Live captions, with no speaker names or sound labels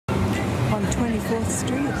on 24th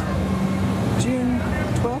Street, June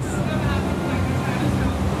 12th,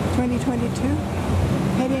 2022,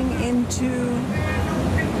 heading into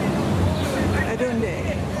Odunde,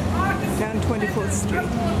 down 24th Street.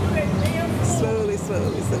 Slowly,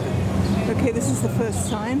 slowly, slowly. Okay, this is the first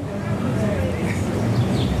sign.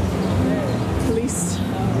 Police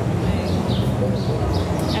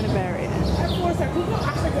and a barrier.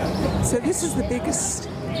 So this is the biggest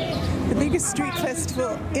street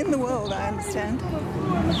festival in the world, I understand.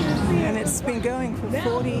 And it's been going for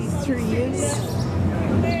 43 years,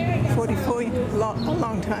 44, a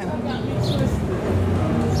long time.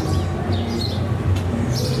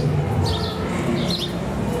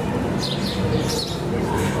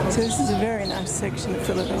 So this is a very nice section of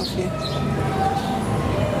Philadelphia.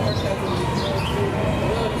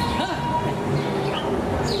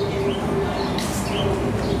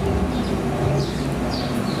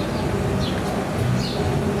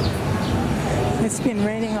 It's been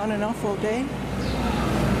raining on and off all day,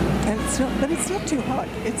 and but it's not too hot.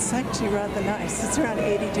 It's actually rather nice. It's around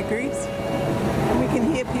 80 degrees, and we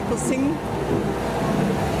can hear people singing.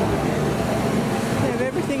 They have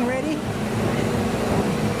everything ready.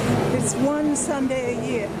 It's one Sunday a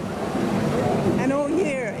year, and all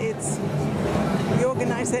year the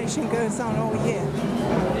organization goes on all year.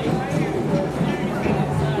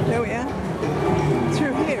 There we are.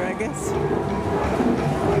 Through here, I guess.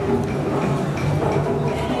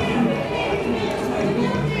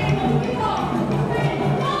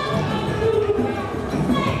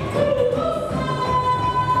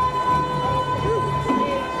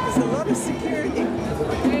 There's a lot of security.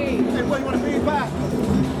 Hey, what, you want to feed back? You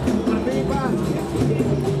want to feed back?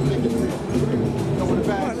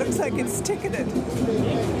 Oh, it looks like it's ticketed.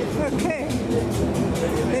 Okay.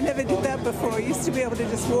 They never did that before. You used to be able to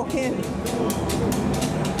just walk in.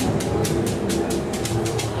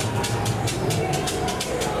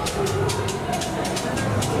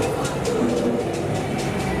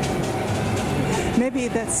 Maybe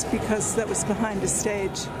that's because that was behind a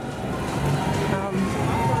stage.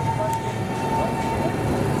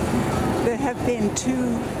 There have been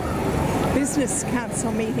 2 business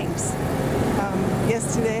council meetings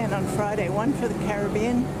yesterday and on Friday, one for the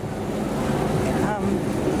Caribbean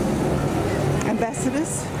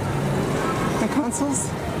ambassadors and consuls,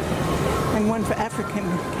 and one for African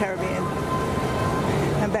Caribbean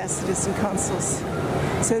ambassadors and consuls.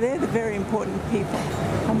 So they're the very important people.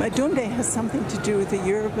 Odunde has something to do with the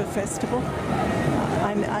Yoruba festival.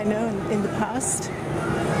 I know in the past,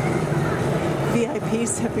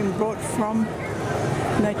 VIPs have been brought from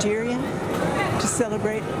Nigeria to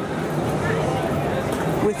celebrate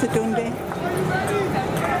with Odunde.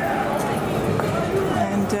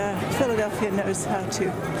 And Philadelphia knows how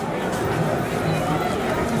to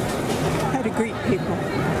greet people.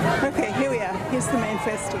 Okay, here we are. Here's the main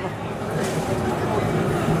festival.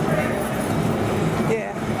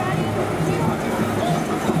 Yeah.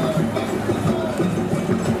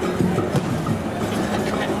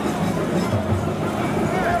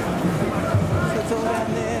 So it's all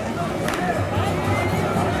down there.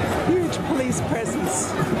 Huge police presence.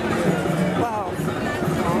 Wow.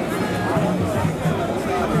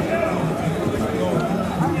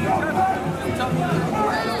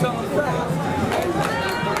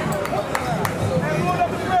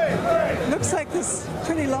 Looks like there's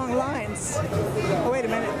pretty long lines. Oh, wait a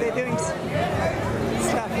minute, they're doing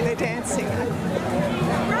stuff, they're dancing.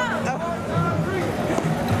 Oh.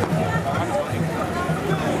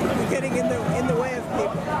 They're getting in the way of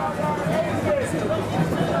people.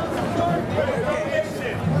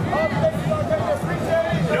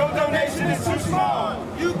 No donation is too small.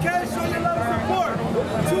 You can show your love and support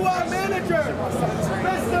to our manager,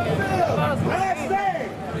 Mr. Phil. Last day,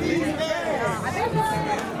 these days.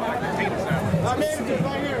 Our manager's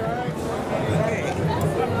right here, Okay.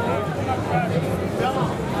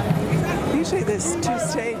 Usually there's 2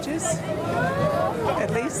 stages,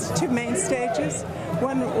 at least 2 main stages.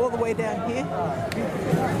 One all the way down here.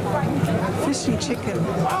 Fish and chicken.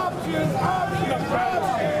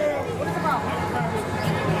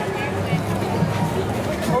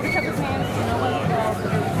 Okay.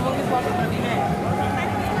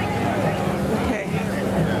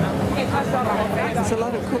 There's a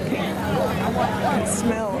lot of cooking. You can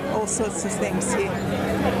smell all sorts of things here.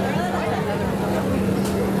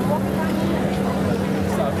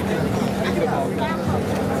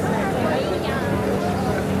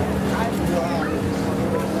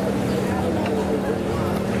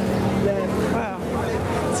 Wow,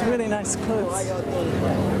 it's really nice clothes.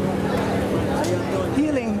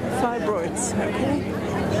 Healing fibroids, okay?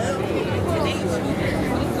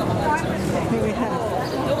 Here we have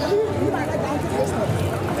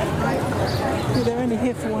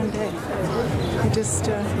just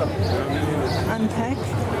unpack,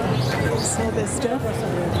 sell their stuff,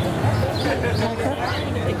 pack up,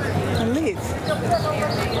 and leave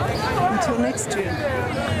until next June,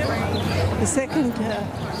 the second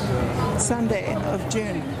Sunday of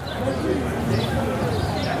June.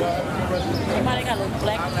 Somebody got a little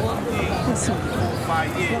black book. There's some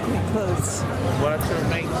lovely clothes. When I turned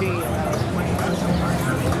 19,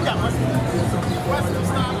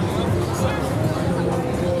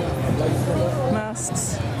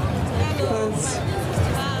 Masks, clothes.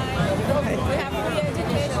 Hey.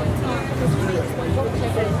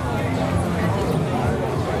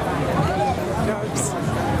 Dogs.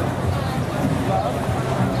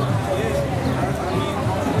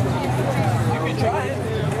 you can try it.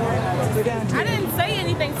 We're down to I didn't say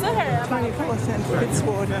anything to her. 24th and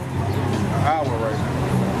Fitzwater. Hour right now.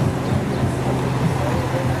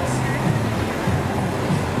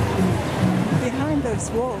 Behind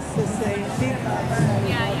those walls is a big,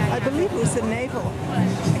 I believe it was a Naval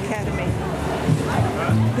Academy.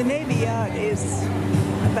 The Navy Yard is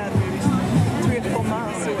about 3 or 4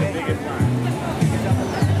 miles away.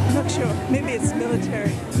 I'm not sure. Maybe it's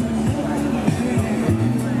military.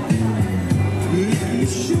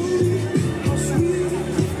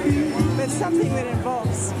 But something that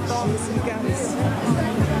involves bombs and guns.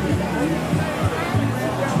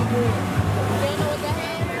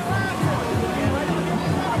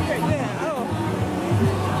 Yeah, oh.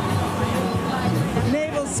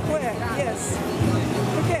 Naval Square, yes.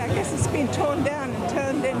 Okay, I guess it's been torn down and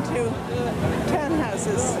turned into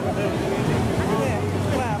townhouses. Yeah,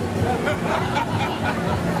 wow.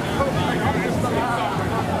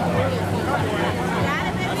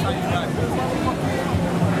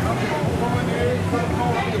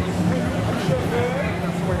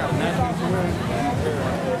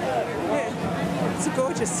 Yeah, it's a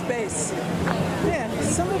gorgeous space. Yeah,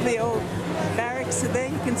 some of the old barracks are there,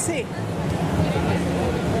 you can see.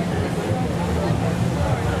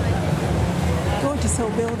 Gorgeous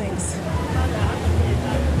old buildings.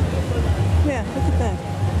 Yeah, look at that.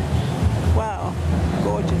 Wow,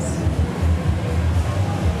 gorgeous.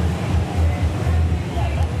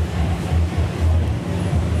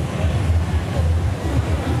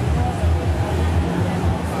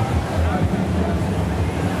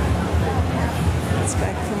 It's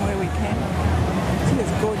back from where we came. See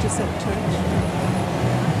this gorgeous old church.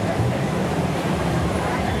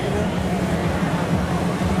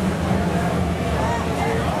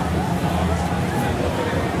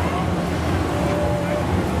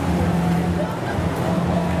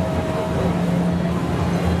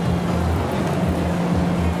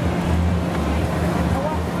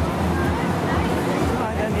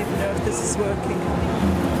 Working.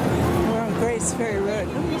 We're on Grace Ferry Road.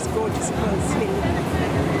 Look at these gorgeous clothes here.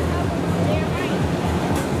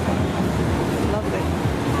 Lovely.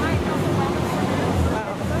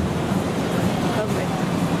 Wow. Lovely.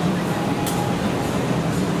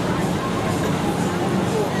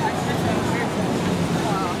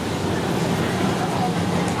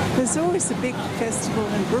 There's always a big festival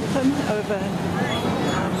in Brooklyn over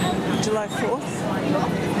July 4th.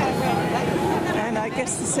 And I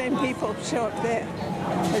guess the same people show up there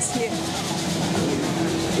as here.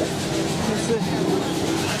 It's the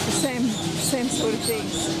same sort of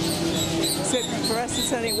things. Except for us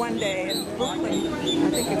it's only one day. In Brooklyn, I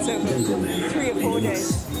think it's over 3 or 4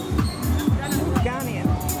 days. Ghanaian.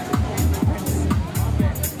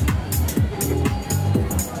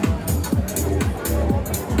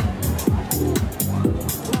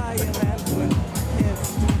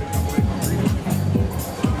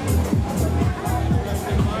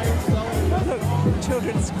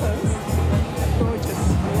 Children's clothes. Gorgeous.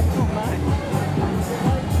 Oh my.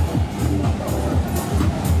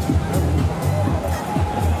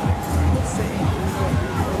 Let's see.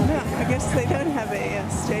 No, I guess they don't have a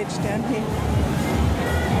stage down here.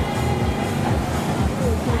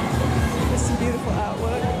 There's some beautiful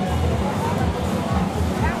artwork.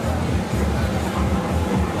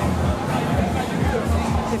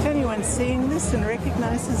 If anyone's seeing this and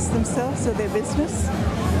recognizes themselves or their business,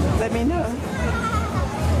 let me know.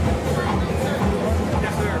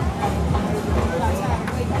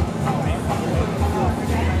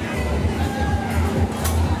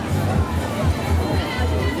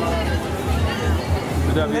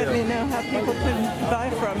 Let me know how people can buy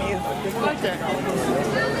from you. Okay.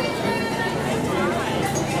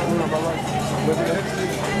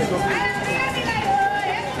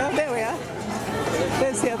 Oh, there we are.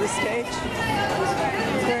 There's the other stage.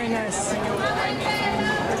 Very nice.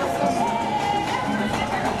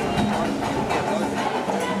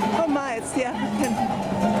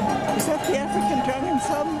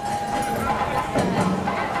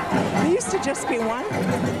 to just be one.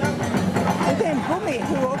 And then Bumi,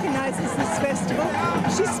 who organises this festival,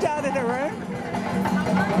 she started her own.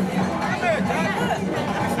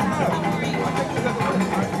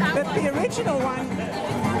 But the original one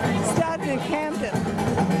started in Camden.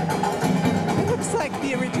 It looks like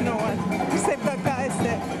the original one, because they've got guys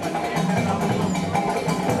there.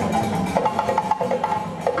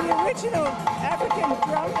 The original African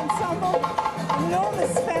drum ensemble,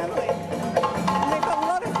 enormous family.